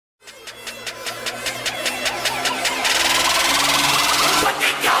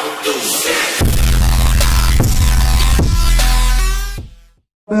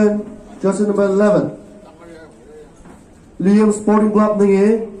Jersey number 11. Liyim Sporting Club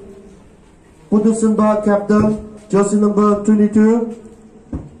ningi. Putusan ba captain. Jersey number 22.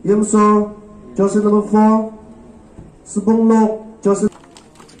 Yimso. Jersey number 4. Subong Nok. Jersey.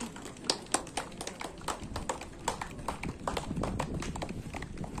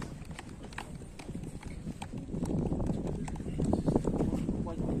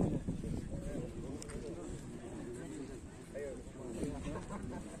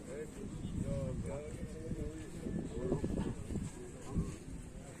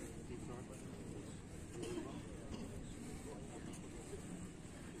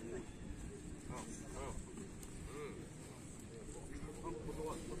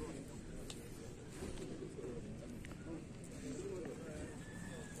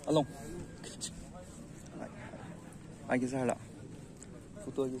 Along. Ai cái ra lạ.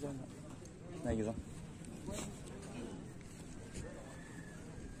 Photo cái ra lạ. Này cái ra.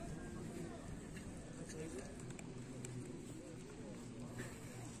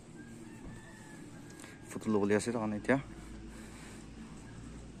 Photo lo lihat sih orang itu ya.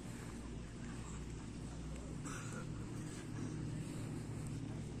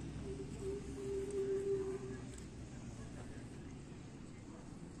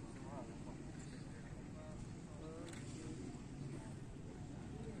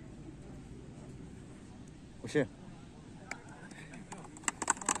 Oke.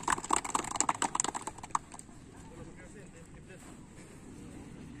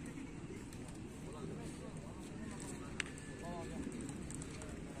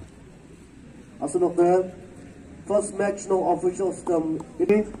 Asal the first match no officials come.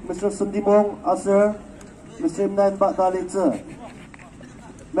 Ini Mr. Sundimong Asir, Mr. Imnan Bakdalitza.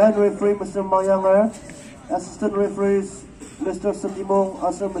 Man referee Mr. Mayanger, assistant referees Mr. Sundimong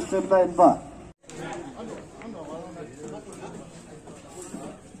Asir, Mr. Imnan Bak.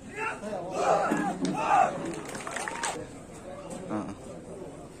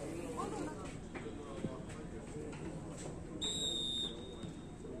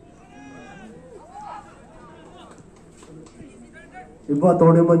 Iba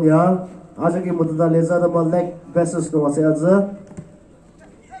tournament ya, आज की मुद्दा लेजा दमा leg basis no ase aja.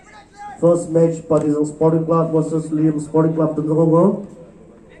 First match Partizan Sporting Club versus Liyim Sporting Club tunjuk.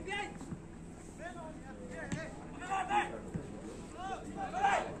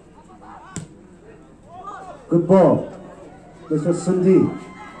 Good ball, Mr. Sundhi.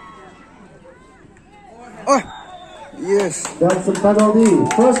 Oh, yes. That's a penalty.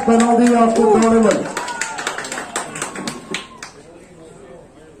 First penalty of the tournament.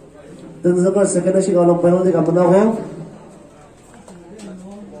 Dan zaman second sih kalau penalti kamu tahu,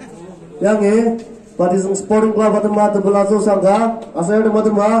 yang ini Partizan Sporting Club atau mata belazo sangka, asal ada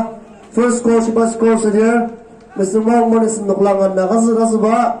mata first score sih pas score saja, Mr. Mong manis nuklangan nak kasu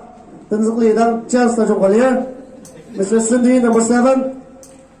ba, dan sekali dan chance tajam kali ya, Mr. Sundhi number 7.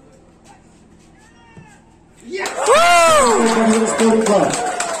 Partizan Sporting Club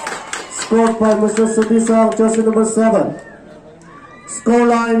scored by Mr. Sundhi sang jersey number 7.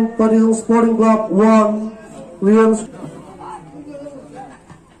 Scoreline Partizan Sporting Club 1, Liyim.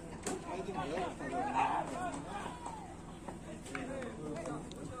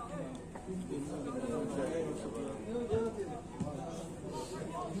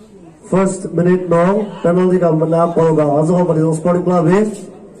 First minute long penalty ka menang polga azo Partizan Sporting Club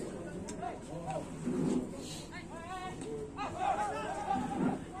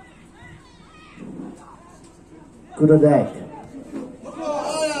good attack.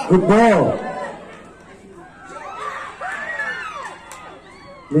 Good ball.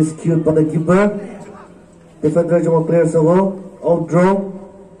 Miscued by the keeper. Defender cuma player solo. Out draw.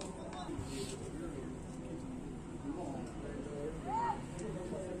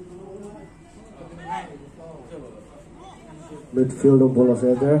 Midfield of bola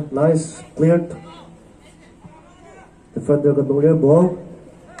saya there. Nice, cleared. Defender ketemu ball.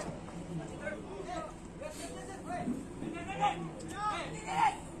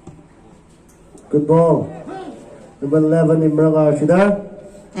 Good ball. Number 11 Imran Arshida.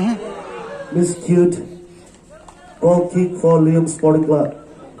 Miscued. Goal kick for Liyim Sporting Club.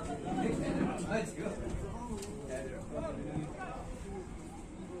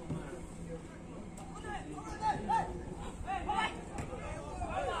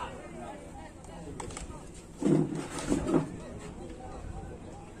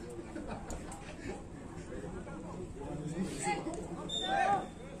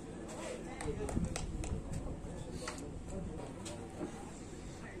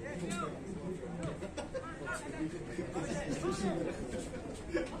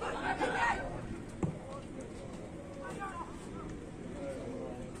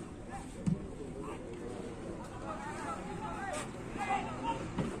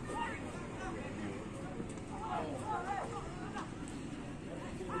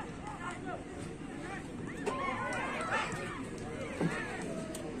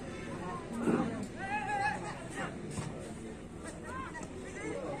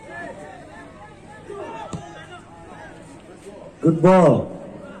 Good ball.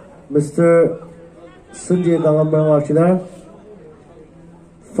 Mr. Sunjay Gangamrang Archidar.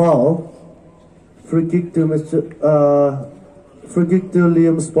 Foul. Free kick to Liyim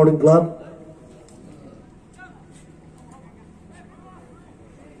Sporting Club.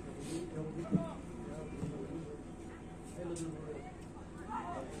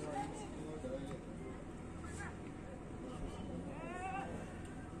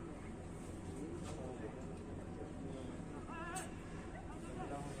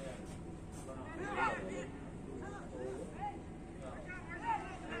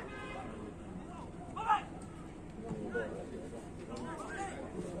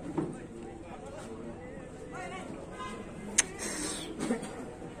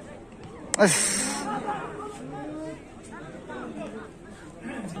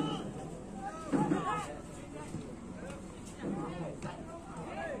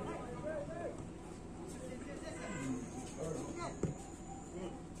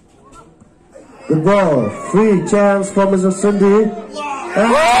 Good ball. Free chance for Mr. Sindhi.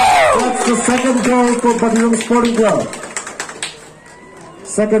 And that's the second goal for Liyim Sporting Club.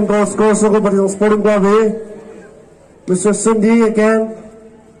 Second goal score for Liyim Sporting Club. Mr. Sindhi again.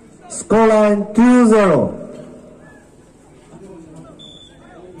 Scoreline 2-0.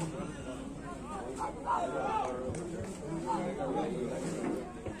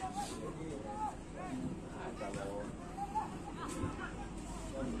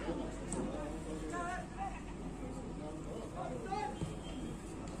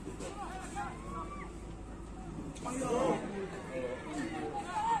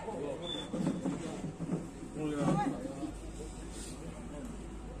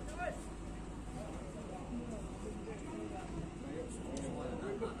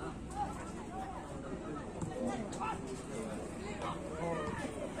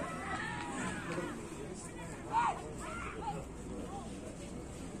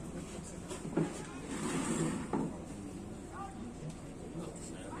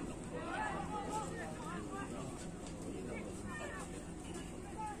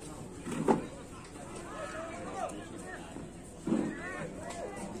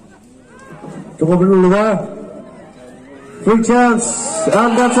 Free chance,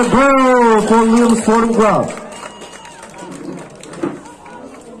 and that's a goal for Liyim Sporting Club.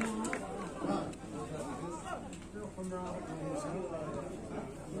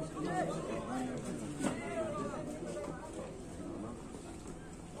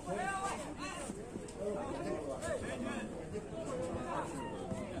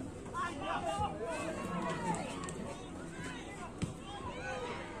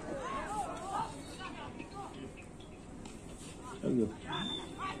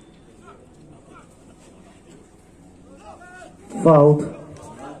 Fouled.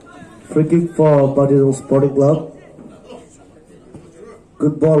 Free kick for Liyim Sporting Club.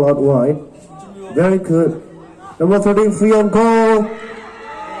 Good ball out wide. Very good. Number 13 free on goal.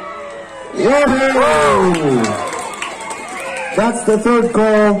 Whoa! That's the third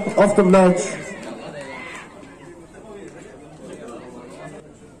goal of the match.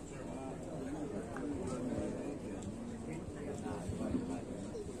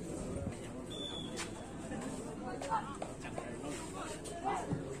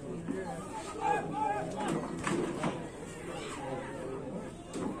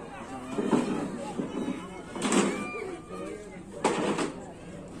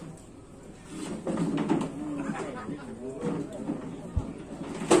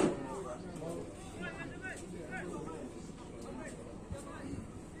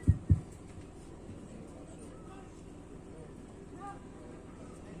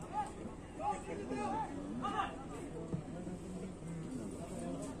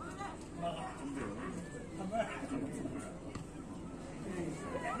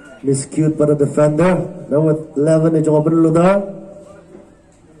 Miscued by the defender. Number 11 is open Ludar.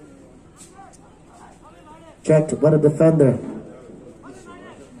 Checked by the defender.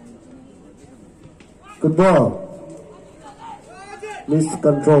 Good ball.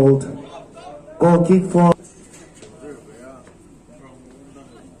 Miscontrolled. Goal kick for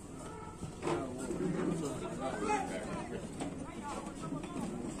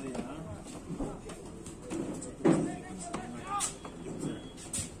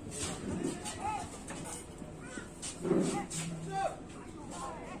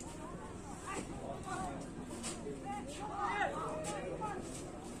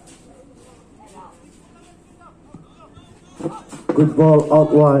good ball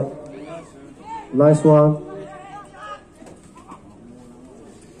out wide. Nice one.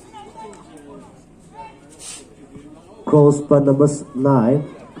 Crossed by number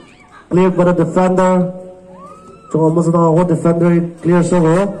 9. Cleared by the defender. Almost now defender clears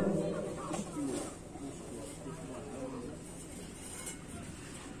over.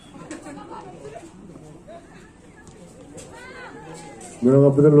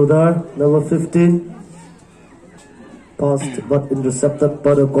 Number 15 passed but intercepted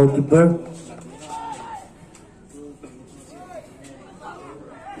by the goalkeeper.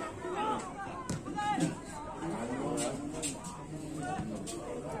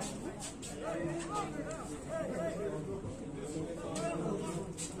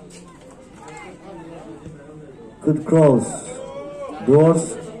 Good cross.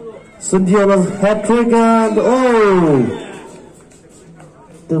 Doors. Sundiona's hat-trick and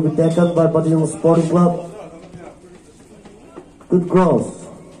to be taken by Padang Sporting Club. Good cross.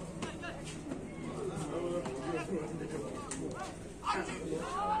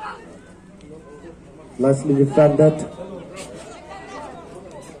 Nicely defended.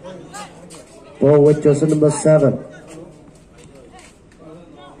 Ball with jersey number 7.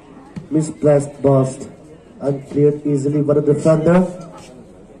 Misplaced bust. And cleared easily by the defender.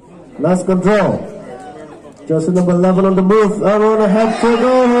 Nice control. Jersey number 11 on the move. And on a head to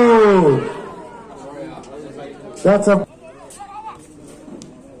go. That's a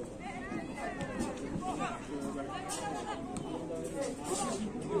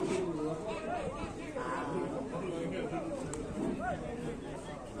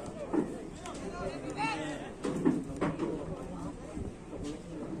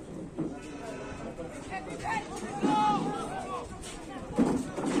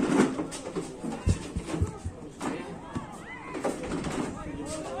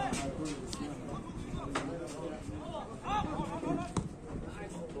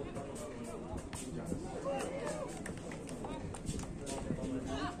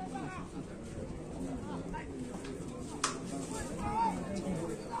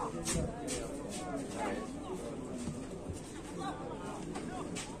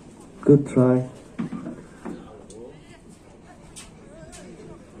good try.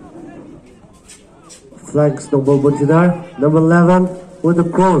 Flanks number Bunjinar. Number 11 with the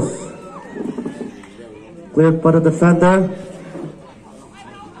cross. Cleared by the defender.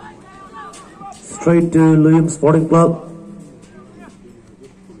 Straight to Liyim Sporting Club.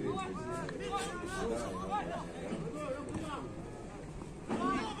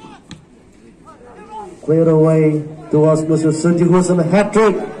 Cleared away towards Mr. Sunji, who's on a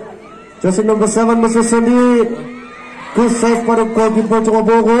hat-trick. Jersey number 7, Mr. Sunji. Good save by the goalkeeper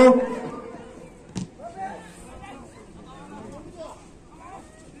Chokobogo.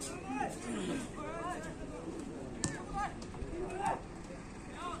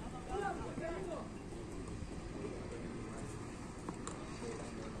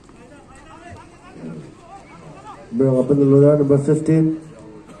 Bring up in the loader, number 15.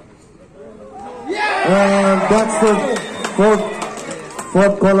 And that's the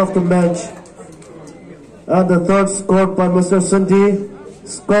fourth goal of the match. And the third scored by Mr. Sunti.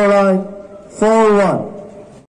 Scoreline 4-1.